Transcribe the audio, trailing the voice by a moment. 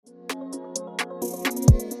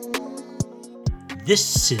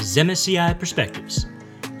This is MSCI Perspectives,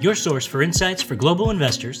 your source for insights for global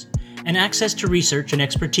investors and access to research and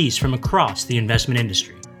expertise from across the investment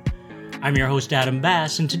industry. I'm your host, Adam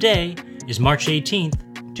Bass, and today is March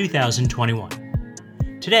 18th,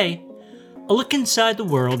 2021. Today, a look inside the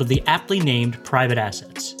world of the aptly named private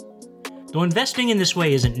assets. Though investing in this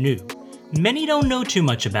way isn't new, many don't know too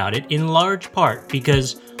much about it, in large part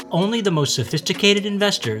because only the most sophisticated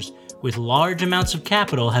investors with large amounts of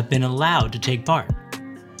capital have been allowed to take part.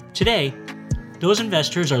 Today, those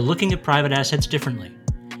investors are looking at private assets differently,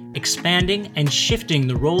 expanding and shifting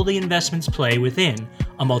the role the investments play within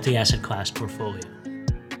a multi-asset class portfolio.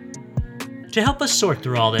 To help us sort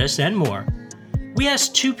through all this and more, we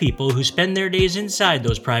asked two people who spend their days inside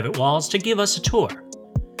those private walls to give us a tour,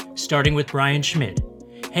 starting with Brian Schmid,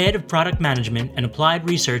 Head of Product Management and Applied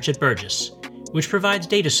Research at Burgiss, which provides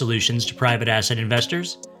data solutions to private asset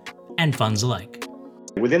investors and funds alike.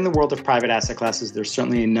 Within the world of private asset classes, there's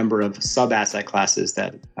certainly a number of sub-asset classes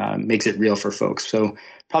that makes it real for folks. So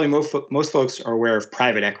probably most folks are aware of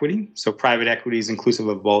private equity. So private equity is inclusive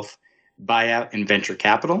of both buyout and venture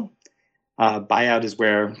capital. Buyout is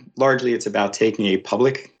where largely it's about taking a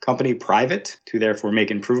public company private to therefore make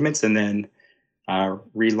improvements and then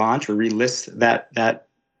relaunch or relist that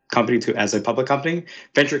company as a public company.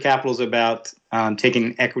 Venture capital is about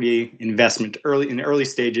taking equity investment in early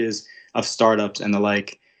stages of startups and the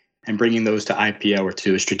like, and bringing those to IPO or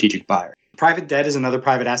to a strategic buyer. Private debt is another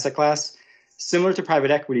private asset class, similar to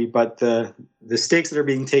private equity, but the stakes that are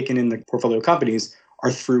being taken in the portfolio companies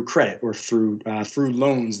are through credit or through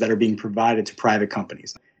loans that are being provided to private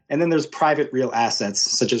companies. And then there's private real assets,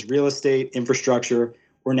 such as real estate, infrastructure,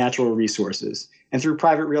 or natural resources. And through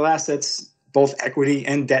private real assets, both equity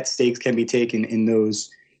and debt stakes can be taken in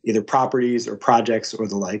those either properties or projects or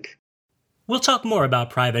the like. We'll talk more about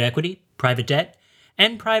private equity, private debt,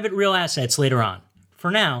 and private real assets later on.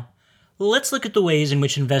 For now, let's look at the ways in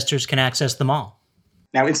which investors can access them all.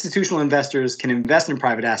 Now, institutional investors can invest in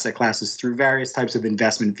private asset classes through various types of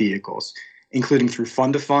investment vehicles, including through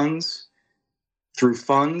fund of funds, through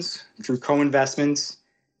co-investments,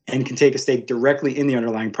 and can take a stake directly in the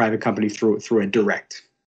underlying private company through a direct.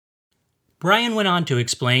 Brian went on to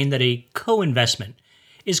explain that a co-investment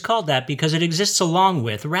is called that because it exists along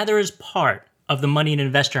with, rather as part of the money an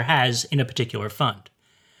investor has in a particular fund.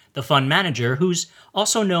 The fund manager, who's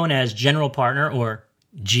also known as general partner or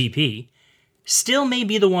GP, still may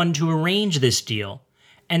be the one to arrange this deal,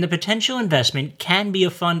 and the potential investment can be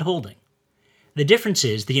a fund holding. The difference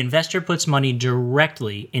is the investor puts money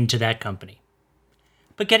directly into that company.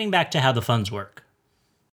 But getting back to how the funds work.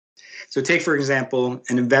 So take, for example,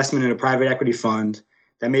 an investment in a private equity fund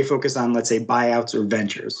that may focus on, let's say, buyouts or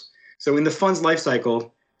ventures. So in the fund's life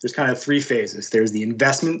cycle, there's kind of three phases. There's the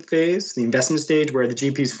investment phase, the investment stage where the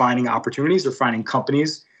GP is finding opportunities or finding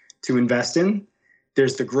companies to invest in.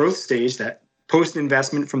 There's the growth stage, that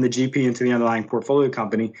post-investment from the GP into the underlying portfolio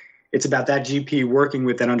company. It's about that GP working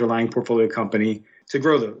with that underlying portfolio company to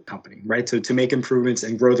grow the company, right? So to make improvements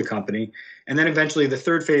and grow the company. And then eventually the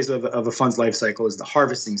third phase of a fund's life cycle is the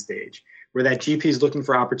harvesting stage, where that GP is looking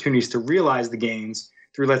for opportunities to realize the gains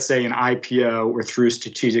through, let's say, an IPO or through a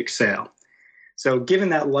strategic sale. So given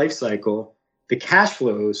that life cycle, the cash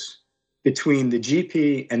flows between the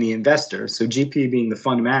GP and the investor, so GP being the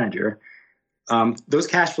fund manager, those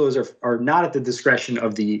cash flows are not at the discretion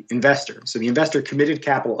of the investor. So the investor committed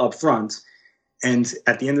capital up front, and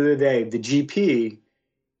at the end of the day, the GP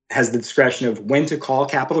has the discretion of when to call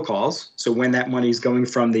capital calls, so when that money is going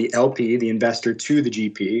from the LP, the investor, to the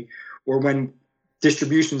GP, or when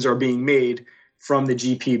distributions are being made from the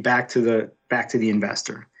GP back to the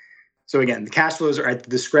investor. So again, the cash flows are at the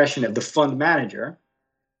discretion of the fund manager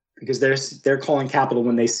because they're calling capital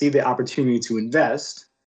when they see the opportunity to invest.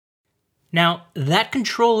 Now, that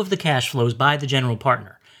control of the cash flows by the general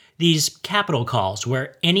partner, these capital calls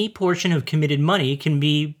where any portion of committed money can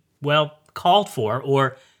be, called for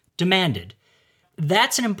or demanded,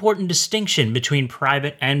 that's an important distinction between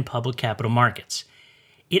private and public capital markets.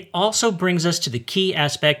 It also brings us to the key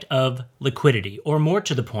aspect of liquidity, or more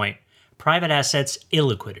to the point, private assets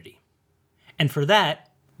illiquidity. And for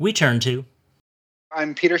that, we turn to...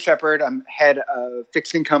 I'm Peter Shepard. I'm head of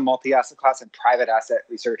fixed income, multi-asset class, and private asset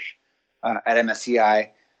research at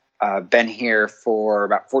MSCI. Been here for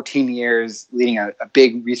about 14 years, leading a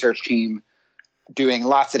big research team, doing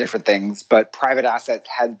lots of different things. But private assets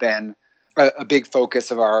has been a big focus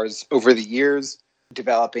of ours over the years,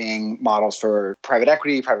 developing models for private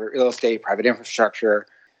equity, private real estate, private infrastructure.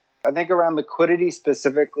 I think around liquidity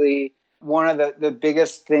specifically, one of the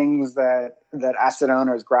biggest things that asset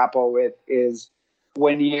owners grapple with is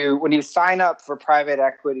When you sign up for private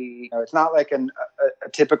equity, it's not like a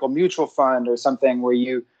typical mutual fund or something where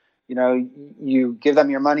you give them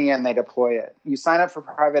your money and they deploy it. You sign up for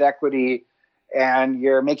private equity and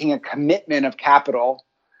you're making a commitment of capital,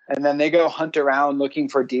 and then they go hunt around looking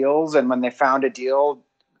for deals. And when they found a deal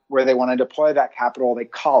where they want to deploy that capital, they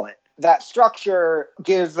call it. That structure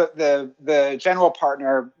gives the general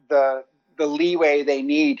partner the leeway they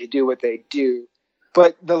need to do what they do.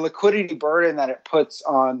 But the liquidity burden that it puts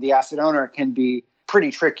on the asset owner can be pretty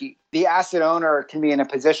tricky. The asset owner can be in a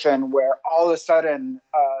position where all of a sudden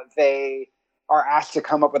they are asked to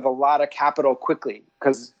come up with a lot of capital quickly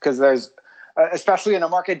because there's, especially in a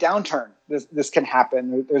market downturn, this can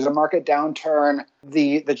happen. There's a market downturn.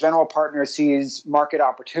 The general partner sees market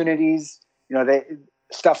opportunities.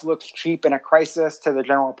 Stuff looks cheap in a crisis to the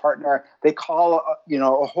general partner. They call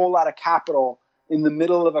a whole lot of capital in the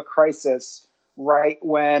middle of a crisis, right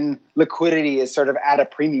when liquidity is sort of at a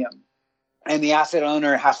premium, and the asset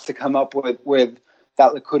owner has to come up with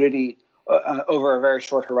that liquidity over a very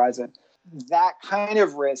short horizon. That kind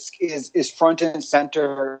of risk is front and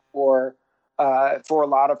center for a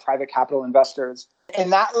lot of private capital investors,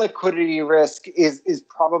 and that liquidity risk is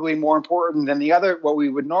probably more important than the other, what we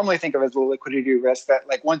would normally think of as the liquidity risk, that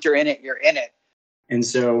like once you're in it, you're in it. And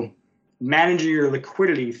so managing your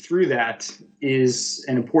liquidity through that is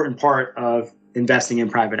an important part of investing in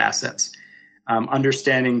private assets.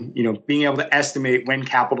 Understanding, being able to estimate when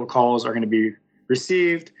capital calls are going to be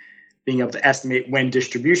received, being able to estimate when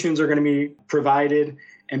distributions are going to be provided,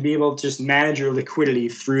 and be able to just manage your liquidity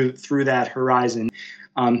through that horizon.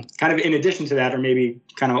 Kind of in addition to that, or maybe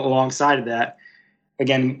kind of alongside of that,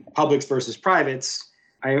 again, publics versus privates.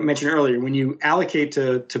 I mentioned earlier, when you allocate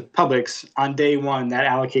to publics, on day one, that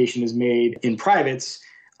allocation is made. In privates,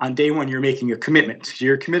 on day one, you're making a commitment. So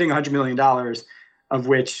you're committing $100 million, of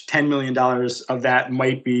which $10 million of that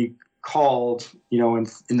might be called,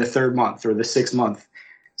 in the third month or the sixth month.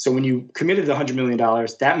 So when you committed the $100 million,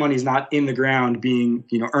 that money's not in the ground being,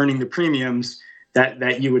 earning the premiums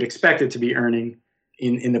that you would expect it to be earning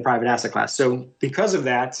in the private asset class. So because of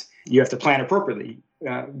that, you have to plan appropriately.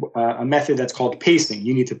 A method that's called pacing.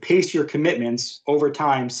 You need to pace your commitments over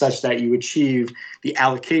time such that you achieve the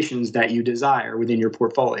allocations that you desire within your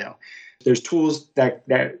portfolio. There's tools that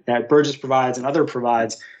Burgess provides and other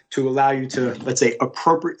provides to allow you to, let's say,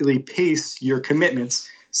 appropriately pace your commitments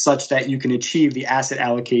such that you can achieve the asset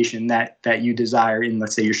allocation that you desire in,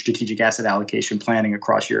 let's say, your strategic asset allocation planning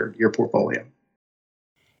across your portfolio.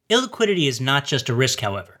 Illiquidity is not just a risk,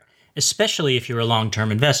 however, especially if you're a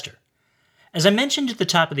long-term investor. As I mentioned at the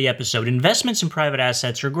top of the episode, investments in private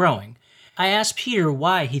assets are growing. I asked Peter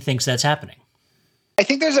why he thinks that's happening. I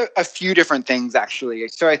think there's a few different things, actually.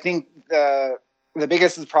 So I think the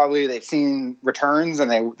biggest is probably they've seen returns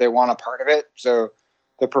and they want a part of it. So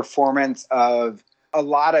the performance of a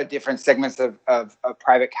lot of different segments of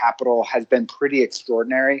private capital has been pretty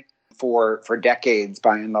extraordinary for decades,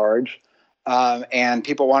 by and large. And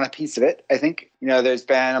people want a piece of it. I think, there's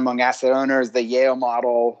been among asset owners, the Yale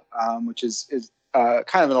model, which is kind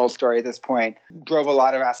of an old story at this point, drove a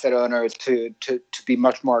lot of asset owners to be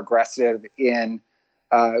much more aggressive in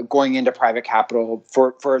going into private capital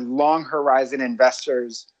for long horizon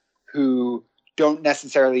investors who don't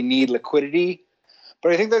necessarily need liquidity.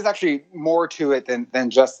 But I think there's actually more to it than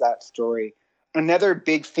just that story. Another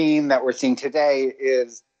big theme that we're seeing today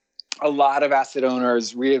is a lot of asset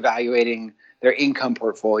owners reevaluating their income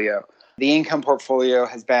portfolio. The income portfolio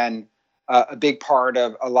has been a big part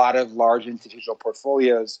of a lot of large institutional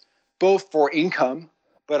portfolios, both for income,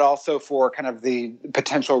 but also for kind of the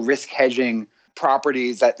potential risk hedging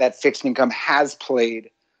properties that fixed income has played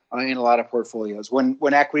in a lot of portfolios.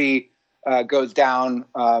 When equity goes down,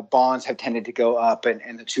 bonds have tended to go up,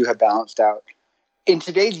 and the two have balanced out. In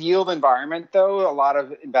today's yield environment, though, a lot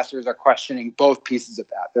of investors are questioning both pieces of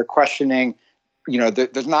that. They're questioning,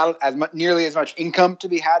 there's not nearly as much income to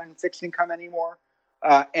be had in fixed income anymore.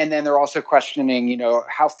 And then they're also questioning,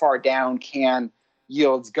 how far down can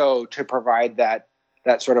yields go to provide that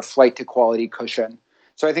sort of flight to quality cushion.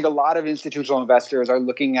 So I think a lot of institutional investors are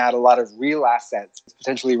looking at a lot of real assets,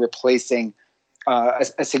 potentially replacing a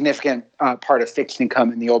significant part of fixed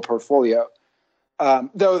income in the old portfolio.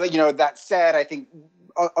 Though, that said, I think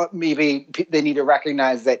maybe they need to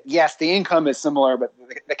recognize that, yes, the income is similar, but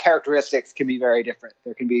the characteristics can be very different.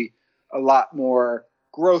 There can be a lot more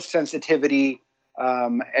growth sensitivity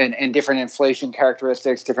and different inflation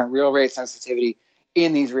characteristics, different real rate sensitivity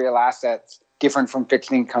in these real assets, different from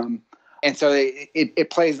fixed income. And so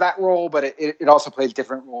it plays that role, but it also plays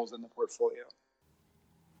different roles in the portfolio.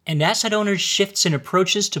 And asset owners' shifts in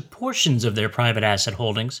approaches to portions of their private asset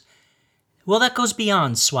holdings, Well, that goes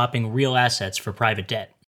beyond swapping real assets for private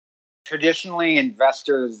debt. Traditionally,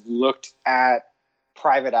 investors looked at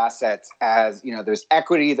private assets as, there's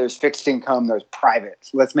equity, there's fixed income, there's private.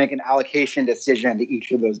 So let's make an allocation decision to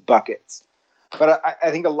each of those buckets. But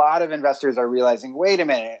I think a lot of investors are realizing, wait a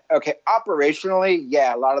minute, okay, operationally,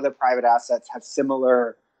 yeah, a lot of the private assets have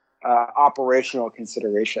similar operational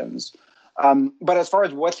considerations. But as far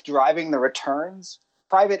as what's driving the returns,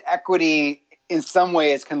 private equity in some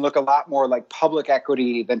ways can look a lot more like public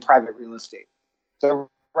equity than private real estate. So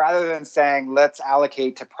rather than saying, let's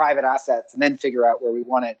allocate to private assets and then figure out where we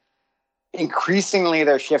want it, increasingly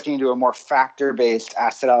they're shifting to a more factor-based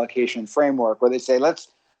asset allocation framework where they say,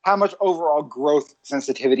 how much overall growth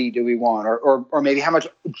sensitivity do we want? Or maybe how much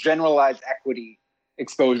generalized equity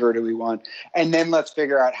exposure do we want? And then let's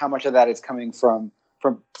figure out how much of that is coming from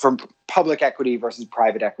public equity versus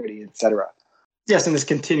private equity, et cetera. Yes, and this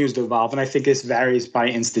continues to evolve. And I think this varies by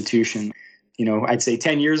institution. I'd say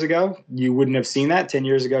 10 years ago, you wouldn't have seen that. 10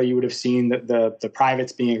 years ago, you would have seen the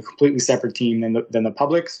privates being a completely separate team than the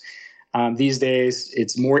publics. These days,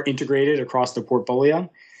 it's more integrated across the portfolio.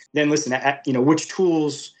 Then listen, which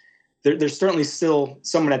tools, there's certainly still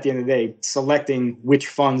someone at the end of the day selecting which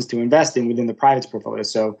funds to invest in within the privates portfolio.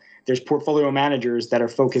 So there's portfolio managers that are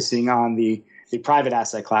focusing on the private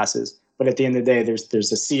asset classes. But at the end of the day,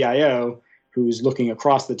 there's a CIO who's looking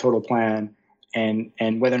across the total plan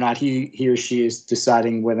and whether or not he or she is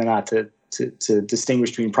deciding whether or not to distinguish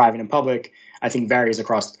between private and public, I think varies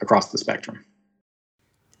across the spectrum.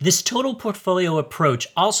 This total portfolio approach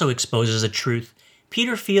also exposes a truth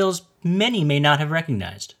Peter feels many may not have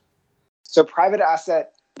recognized. So private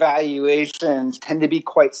asset valuations tend to be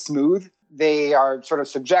quite smooth. They are sort of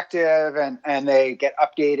subjective and they get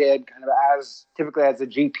updated kind of typically as the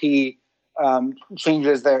GP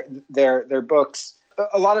changes their books.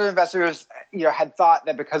 A lot of investors, had thought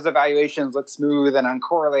that because the valuations look smooth and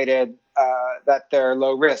uncorrelated, that they're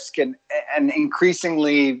low risk, and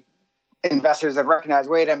increasingly investors have recognized,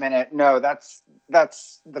 wait a minute, no, that's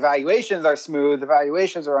the valuations are smooth, the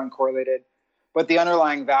valuations are uncorrelated, but the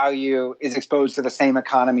underlying value is exposed to the same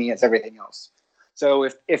economy as everything else. So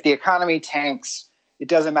if the economy tanks, it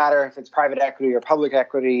doesn't matter if it's private equity or public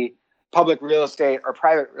equity, public real estate or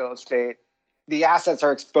private real estate, the assets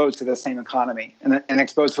are exposed to the same economy and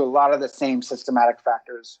exposed to a lot of the same systematic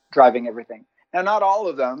factors driving everything. Now, not all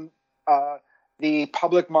of them. The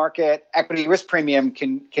public market equity risk premium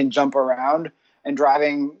can jump around and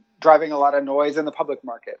driving a lot of noise in the public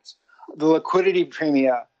markets. The liquidity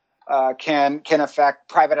premia can affect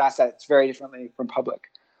private assets very differently from public.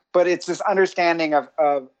 But it's this understanding of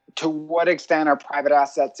to what extent are private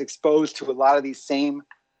assets exposed to a lot of these same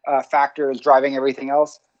factors driving everything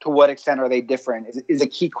else. To what extent are they different is a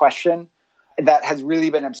key question that has really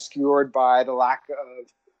been obscured by the lack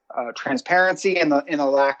of transparency and the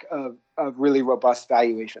lack of really robust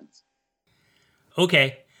valuations.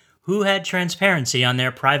 Okay, who had transparency on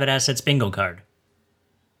their private assets bingo card?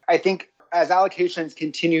 I think as allocations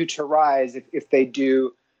continue to rise, if they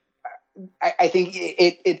do, I think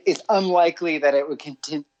it's unlikely that it would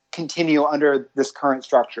continue under this current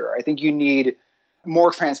structure. I think you need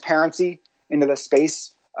more transparency into the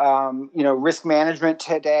space. Risk management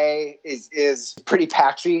today is pretty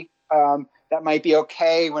patchy. That might be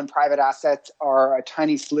okay when private assets are a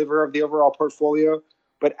tiny sliver of the overall portfolio,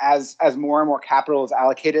 but as more and more capital is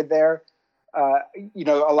allocated there,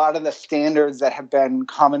 a lot of the standards that have been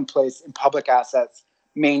commonplace in public assets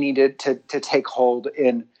may need to take hold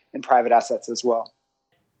in private assets as well.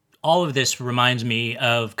 All of this reminds me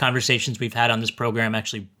of conversations we've had on this program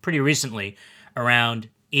actually pretty recently around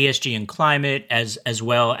ESG and climate, as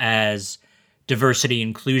well as diversity,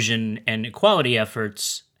 inclusion, and equality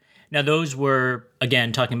efforts. Now, those were,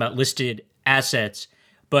 again, talking about listed assets,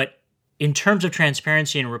 but in terms of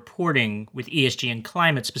transparency and reporting with ESG and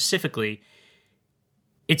climate specifically,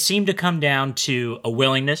 it seemed to come down to a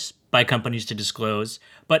willingness by companies to disclose,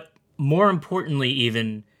 but more importantly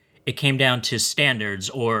even, it came down to standards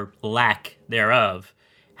or lack thereof.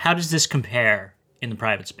 How does this compare in the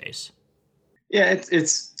private space? Yeah,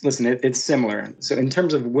 it's similar. So in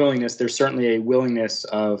terms of willingness, there's certainly a willingness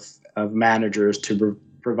of managers to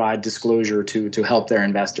provide disclosure to help their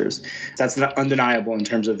investors. That's not undeniable in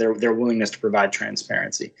terms of their willingness to provide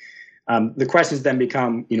transparency. The questions then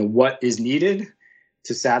become, what is needed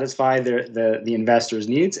to satisfy the investors'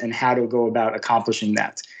 needs and how to go about accomplishing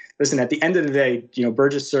that. Listen, at the end of the day,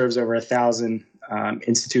 Burgiss serves over 1,000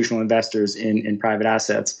 institutional investors in private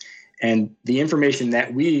assets. And the information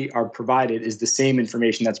that we are provided is the same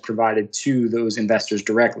information that's provided to those investors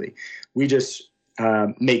directly. We just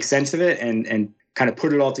make sense of it and kind of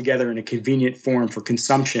put it all together in a convenient form for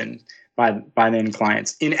consumption by the end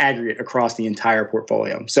clients in aggregate across the entire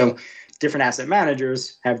portfolio. So different asset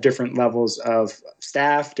managers have different levels of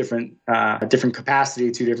staff, different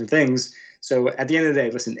capacity to different things. So at the end of the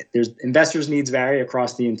day, listen, there's investors' needs vary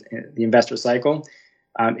across the investor cycle.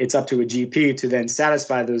 It's up to a GP to then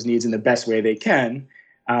satisfy those needs in the best way they can.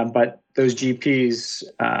 But those GPs,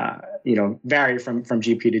 vary from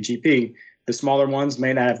GP to GP. The smaller ones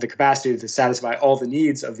may not have the capacity to satisfy all the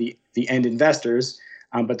needs of the end investors,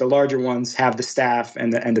 but the larger ones have the staff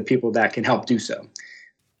and the people that can help do so.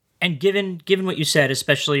 And given what you said,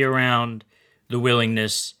 especially around the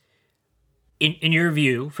willingness, in your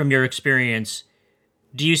view, from your experience,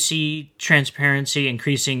 do you see transparency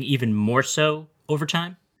increasing even more so over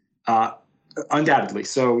time? Undoubtedly.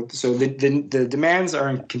 So the demands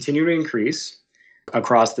are continuing to increase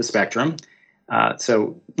across the spectrum.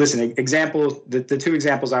 So listen, the two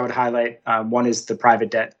examples I would highlight, one is the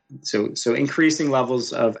private debt. So increasing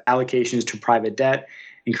levels of allocations to private debt,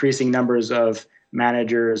 increasing numbers of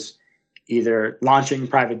managers either launching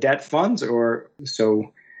private debt funds, or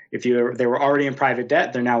so if they were already in private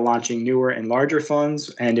debt, they're now launching newer and larger funds.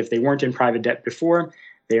 And if they weren't in private debt before,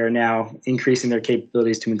 they are now increasing their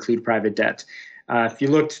capabilities to include private debt. If you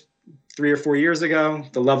looked 3 or 4 years ago,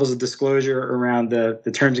 the levels of disclosure around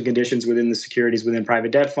the terms and conditions within the securities within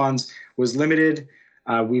private debt funds was limited.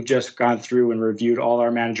 We've just gone through and reviewed all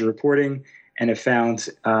our manager reporting and have found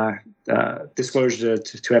disclosure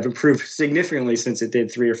to have improved significantly since it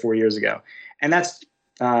did 3 or 4 years ago. And that's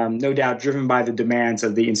no doubt driven by the demands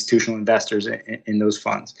of the institutional investors in those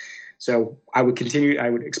funds. So I would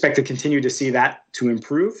expect to continue to see that to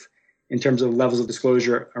improve in terms of levels of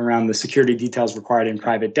disclosure around the security details required in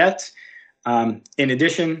private debt. In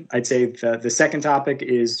addition, I'd say the second topic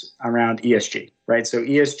is around ESG, right? So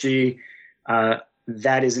ESG,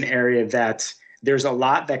 that is an area that there's a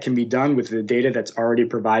lot that can be done with the data that's already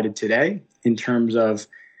provided today in terms of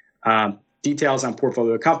details on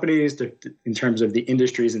portfolio companies, in terms of the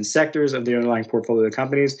industries and sectors of the underlying portfolio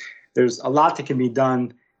companies. There's a lot that can be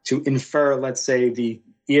done to infer, let's say, the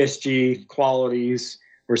ESG qualities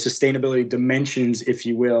or sustainability dimensions, if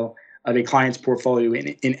you will, of a client's portfolio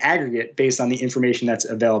in aggregate based on the information that's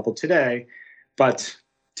available today. But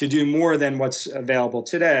to do more than what's available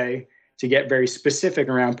today, to get very specific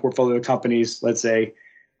around portfolio companies, let's say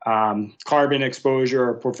carbon exposure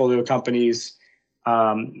or portfolio companies'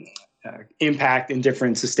 impact in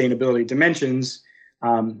different sustainability dimensions,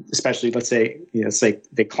 especially, let's say, it's like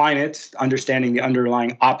the climate, understanding the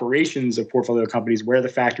underlying operations of portfolio companies, where the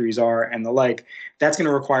factories are and the like, that's going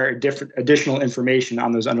to require additional information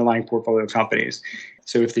on those underlying portfolio companies.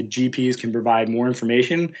 So if the GPs can provide more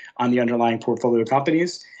information on the underlying portfolio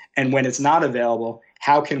companies, and when it's not available,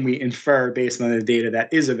 how can we infer based on the data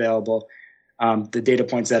that is available, the data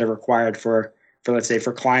points that are required for let's say,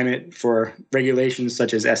 for climate, for regulations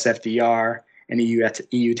such as SFDR and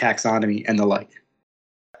EU taxonomy and the like.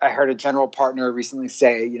 I heard a general partner recently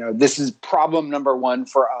say, this is problem number one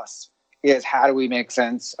for us, is how do we make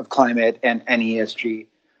sense of climate and ESG?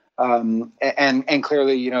 And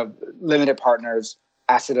clearly, limited partners,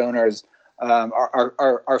 asset owners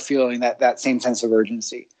are feeling that same sense of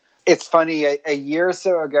urgency. It's funny, a year or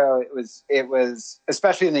so ago, it was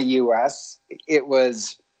especially in the US, it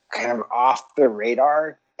was kind of off the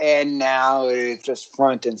radar, and now it's just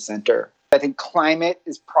front and center. I think climate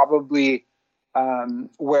is probably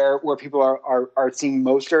where people are seeing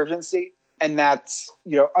most urgency, and that's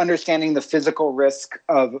understanding the physical risk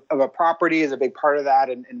of a property is a big part of that,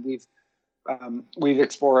 and we've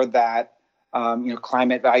explored that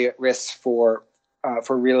climate value at risk for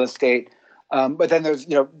real estate, but then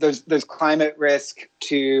there's climate risk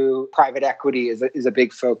to private equity is a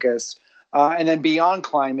big focus. And then beyond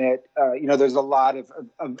climate, there's a lot of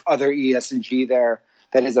other ESG there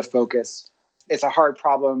that is a focus. It's a hard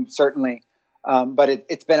problem, certainly, but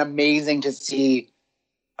it's been amazing to see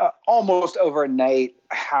almost overnight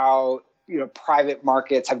how private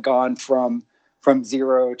markets have gone from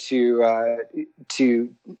zero to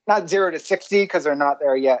not 0 to 60 because they're not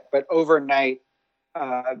there yet, but overnight,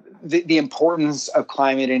 the importance of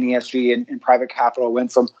climate and ESG in private capital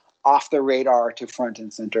went from off the radar to front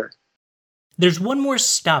and center. There's one more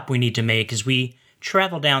stop we need to make as we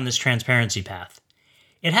travel down this transparency path.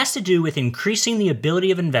 It has to do with increasing the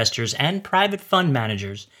ability of investors and private fund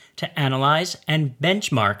managers to analyze and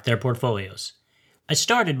benchmark their portfolios. I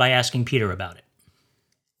started by asking Peter about it.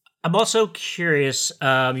 I'm also curious,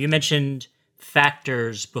 you mentioned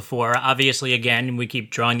factors before. Obviously, again, we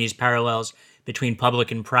keep drawing these parallels between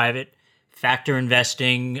public and private. Factor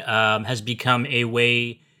investing has become a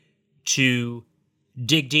way to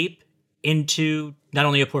dig deep into not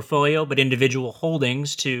only a portfolio, but individual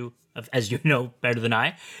holdings to as you know better than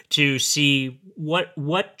I, to see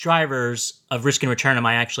what drivers of risk and return am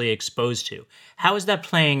I actually exposed to. How is that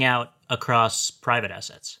playing out across private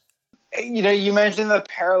assets? You mentioned the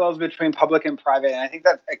parallels between public and private, and I think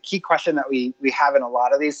that a key question that we have in a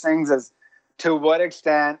lot of these things is, to what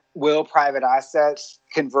extent will private assets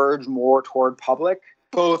converge more toward public,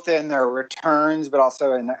 both in their returns, but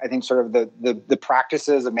also in, I think, sort of the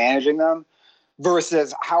practices of managing them,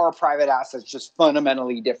 versus how are private assets just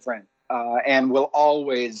fundamentally different and will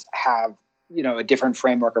always have, a different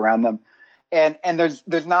framework around them. And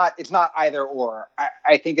it's not either or.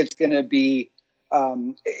 I think it's going to be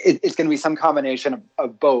it's going to be some combination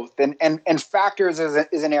of both. And factors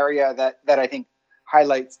is an area that I think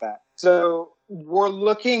highlights that. So we're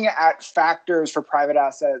looking at factors for private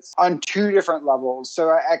assets on two different levels.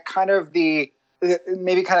 So at kind of the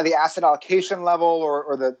asset allocation level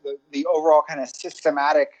or the overall kind of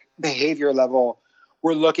systematic behavior level,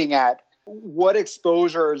 we're looking at what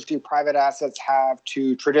exposures do private assets have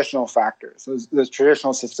to traditional factors, those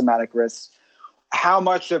traditional systematic risks. How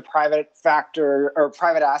much of private factor or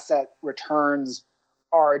private asset returns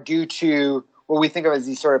are due to what we think of as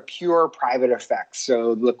these sort of pure private effects.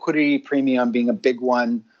 So liquidity premium being a big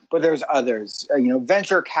one, but there's others.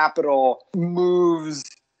 Venture capital moves.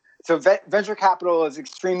 So venture capital is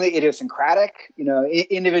extremely idiosyncratic.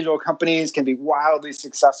 Individual companies can be wildly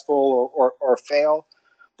successful or fail.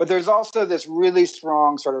 But there's also this really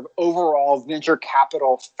strong sort of overall venture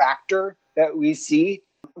capital factor that we see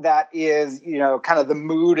that is, kind of the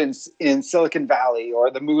mood in Silicon Valley or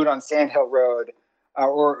the mood on Sand Hill Road,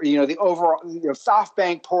 or the overall,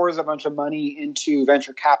 SoftBank pours a bunch of money into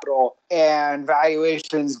venture capital and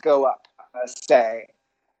valuations go up, say.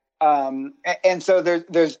 And so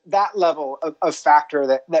there's that level of factor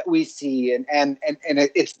that we see, and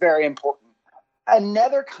it's very important.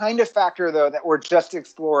 Another kind of factor, though, that we're just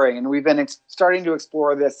exploring, and we've been starting to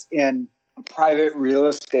explore this in private real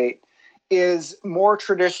estate, is more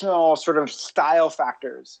traditional sort of style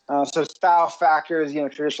factors. So style factors,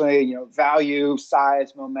 traditionally, value,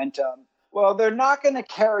 size, momentum. Well, they're not going to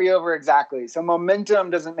carry over exactly. So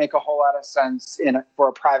momentum doesn't make a whole lot of sense for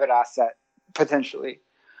a private asset potentially.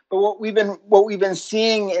 But what we've been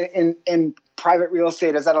seeing in private real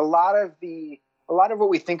estate is that a lot of what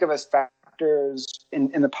we think of as factors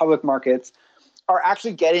in the public markets are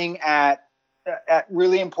actually getting at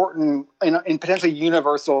really important and potentially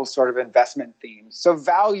universal sort of investment themes. So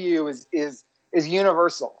value is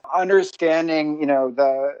universal. Understanding,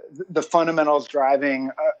 the fundamentals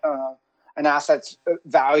driving an asset's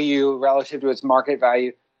value relative to its market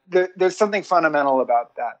value. There's something fundamental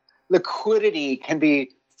about that. Liquidity can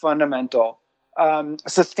be fundamental.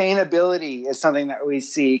 Sustainability is something that we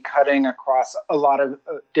see cutting across a lot of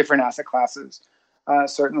different asset classes.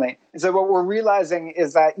 Certainly. And so what we're realizing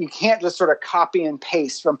is that you can't just sort of copy and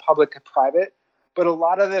paste from public to private, but a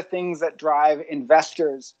lot of the things that drive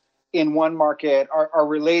investors in one market are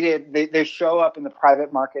related. They show up in the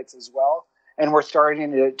private markets as well. And we're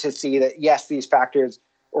starting to see that, yes, these factors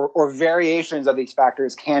or variations of these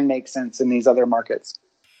factors can make sense in these other markets.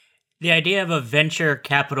 The idea of a venture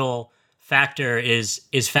capital factor is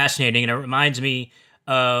fascinating, and it reminds me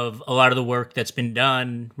of a lot of the work that's been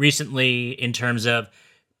done recently in terms of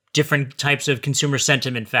different types of consumer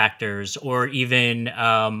sentiment factors, or even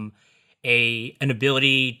an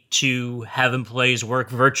ability to have employees work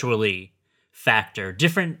virtually factor.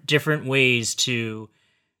 Different ways to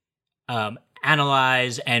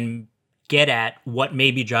analyze and get at what may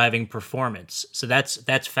be driving performance. So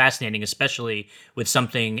that's fascinating, especially with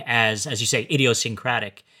something as you say,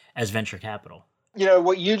 idiosyncratic as venture capital.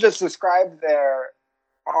 What you just described there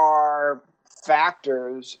are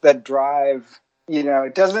factors that drive,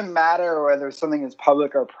 it doesn't matter whether something is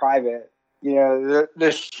public or private.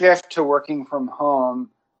 The shift to working from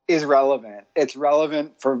home is relevant. It's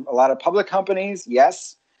relevant for a lot of public companies,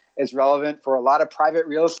 yes. It's relevant for a lot of private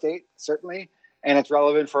real estate, certainly. And it's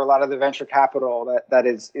relevant for a lot of the venture capital that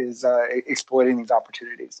is exploiting these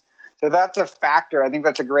opportunities. So that's a factor. I think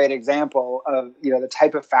that's a great example of, the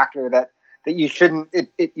type of factor that you shouldn't,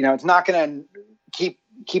 it's not going to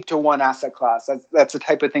keep to one asset class. That's the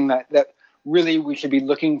type of thing that really we should be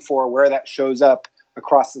looking for, where that shows up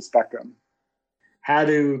across the spectrum. How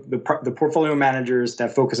do the portfolio managers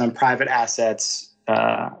that focus on private assets,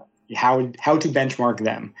 how to benchmark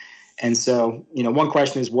them? And so, one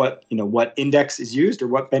question is what index is used or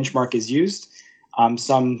what benchmark is used.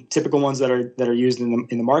 Some typical ones that are used in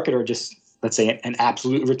the market are just, let's say, an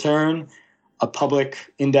absolute return, a public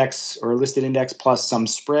index or a listed index plus some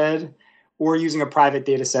spread, or using a private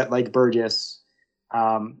data set like Burgess,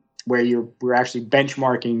 where we're actually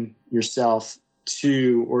benchmarking yourself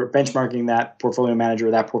to, or benchmarking that portfolio manager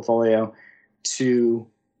or that portfolio to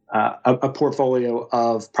a portfolio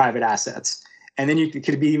of private assets. And then you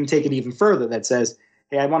could even take it even further that says,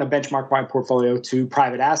 hey, I want to benchmark my portfolio to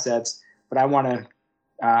private assets, but I want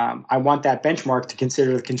that benchmark to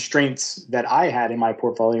consider the constraints that I had in my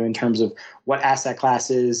portfolio in terms of what asset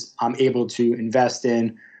classes I'm able to invest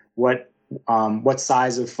in, what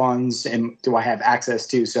size of funds and do I have access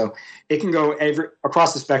to. So it can go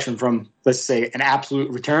across the spectrum from, let's say, an absolute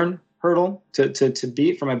return hurdle to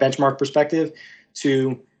beat from a benchmark perspective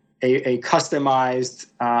to a customized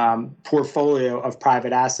portfolio of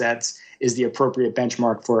private assets is the appropriate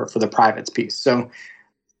benchmark for the privates piece. So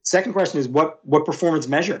second question is what performance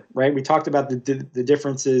measure, right? We talked about the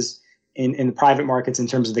differences in the private markets in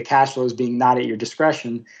terms of the cash flows being not at your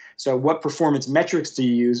discretion. So what performance metrics do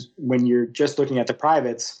you use when you're just looking at the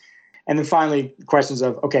privates? And then finally, questions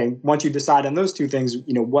of, okay, once you decide on those two things,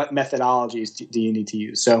 what methodologies do you need to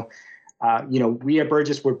use? So, we at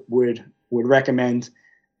Burgess would recommend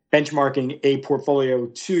benchmarking a portfolio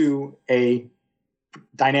to a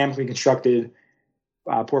dynamically constructed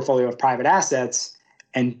portfolio of private assets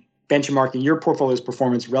and benchmarking your portfolio's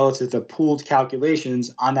performance relative to pooled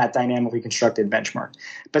calculations on that dynamically constructed benchmark.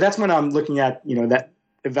 But that's when I'm looking at, that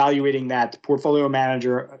evaluating that portfolio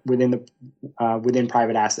manager within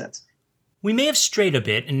private assets. We may have strayed a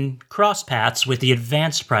bit and crossed paths with the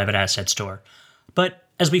advanced private asset store, but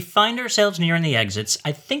as we find ourselves nearing the exits,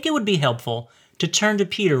 I think it would be helpful to turn to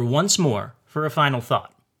Peter once more for a final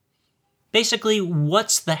thought. Basically,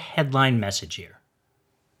 what's the headline message here?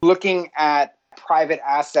 Looking at private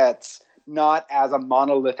assets not as a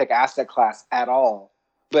monolithic asset class at all,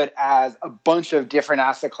 but as a bunch of different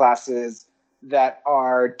asset classes that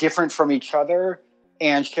are different from each other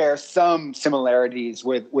and share some similarities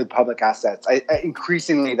with public assets.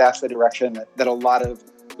 Increasingly, that's the direction that a lot of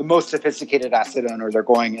the most sophisticated asset owners are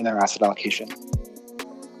going in their asset allocation.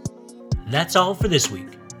 That's all for this week.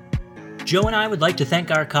 Joe and I would like to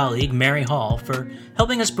thank our colleague Mary Hall for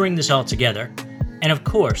helping us bring this all together. And of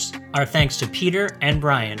course, our thanks to Peter and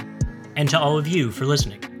Brian, and to all of you for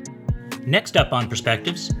listening. Next up on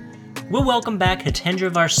Perspectives, we'll welcome back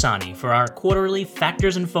Hitendra Varsani for our quarterly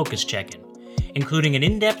Factors and Focus check-in, including an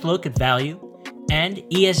in-depth look at value and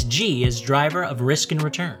ESG as driver of risk and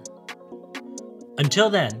return. Until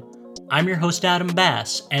then, I'm your host Adam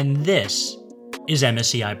Bass, and this is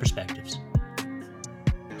MSCI Perspectives.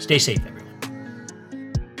 Stay safe, everyone.